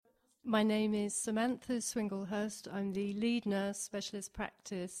My name is Samantha Swinglehurst. I'm the lead nurse specialist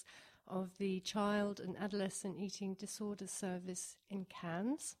practice of the Child and Adolescent Eating Disorders Service in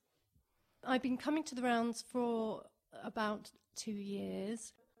Cairns. I've been coming to the rounds for about 2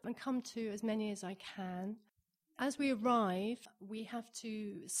 years and come to as many as I can. As we arrive, we have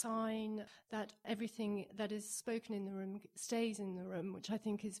to sign that everything that is spoken in the room stays in the room, which I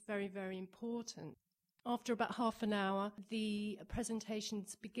think is very, very important. After about half an hour, the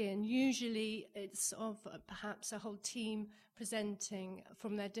presentations begin. Usually it's of perhaps a whole team presenting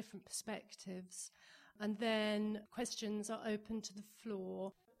from their different perspectives, and then questions are open to the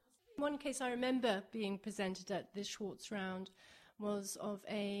floor. One case I remember being presented at the Schwartz round was of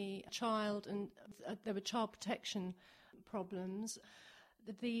a child, and there were child protection problems.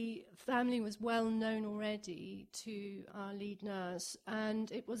 The family was well known already to our lead nurse,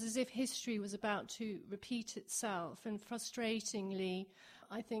 and it was as if history was about to repeat itself. And frustratingly,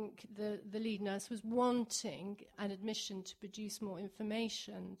 I think the lead nurse was wanting an admission to produce more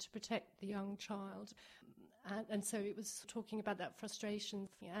information to protect the young child. And so it was talking about that frustration,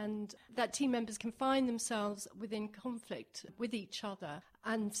 and that team members can find themselves within conflict with each other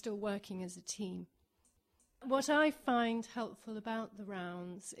and still working as a team. What I find helpful about the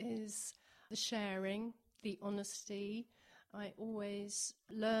rounds is the sharing, the honesty. I always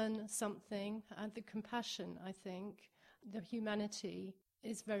learn something, and the compassion, I think, the humanity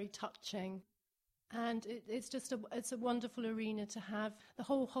is very touching. And it's a wonderful arena to have the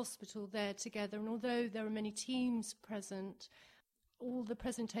whole hospital there together. And although there are many teams present, all the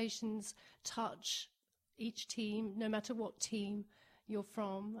presentations touch each team, no matter what team you're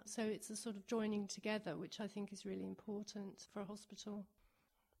from. So it's a sort of joining together, which I think is really important for a hospital.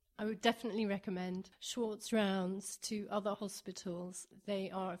 I would definitely recommend Schwartz rounds to other hospitals.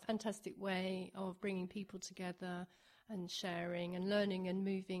 They are a fantastic way of bringing people together and sharing and learning and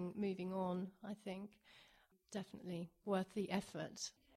moving on, I think. Definitely worth the effort.